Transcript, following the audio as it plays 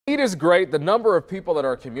Need is great. The number of people in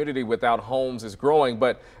our community without homes is growing,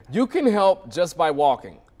 but you can help just by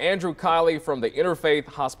walking. Andrew Kiley from the Interfaith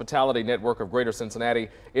Hospitality Network of Greater Cincinnati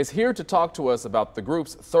is here to talk to us about the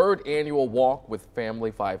group's third annual Walk with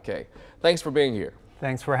Family 5K. Thanks for being here.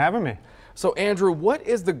 Thanks for having me. So Andrew, what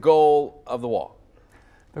is the goal of the walk?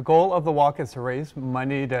 The goal of the walk is to raise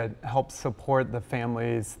money to help support the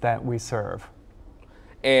families that we serve.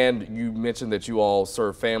 And you mentioned that you all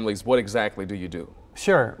serve families. What exactly do you do?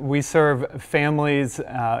 Sure. We serve families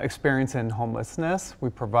experiencing homelessness. We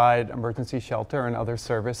provide emergency shelter and other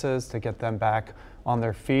services to get them back on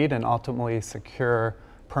their feet and ultimately secure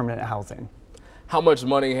permanent housing. How much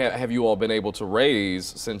money have you all been able to raise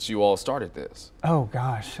since you all started this? Oh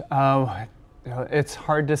gosh, it's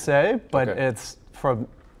hard to say, but Okay. it's from,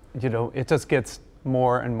 it just gets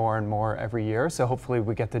more and more and more every year. So hopefully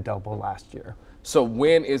we get to double last year. So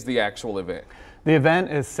when is the actual event? The event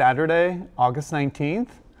is Saturday, August 19th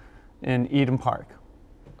in Eden Park.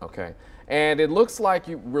 Okay. And it looks like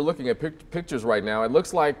we're looking at pictures right now. It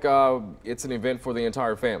looks like it's an event for the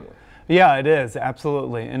entire family. Yeah, it is,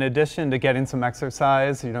 absolutely. In addition to getting some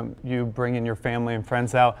exercise, you bring in your family and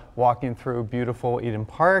friends out, walking through beautiful Eden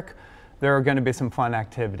Park. There are going to be some fun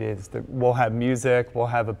activities. We'll have music, we'll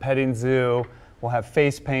have a petting zoo, we'll have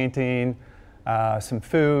face painting, some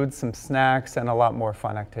food, some snacks, and a lot more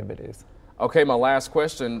fun activities. Okay, my last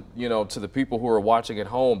question, to the people who are watching at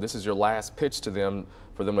home, this is your last pitch to them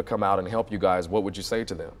for them to come out and help you guys. What would you say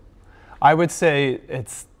to them? I would say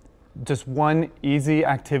it's just one easy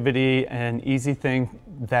activity and easy thing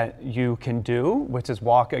that you can do, which is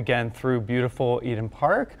walk again through beautiful Eden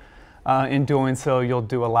Park. In doing so, you'll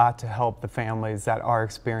do a lot to help the families that are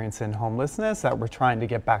experiencing homelessness that we're trying to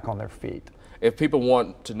get back on their feet. If people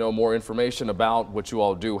want to know more information about what you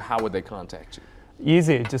all do, how would they contact you?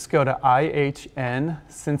 Easy, just go to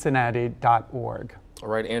ihncincinnati.org. All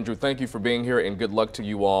right, Andrew, thank you for being here and good luck to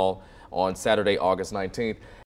you all on Saturday, August 19th.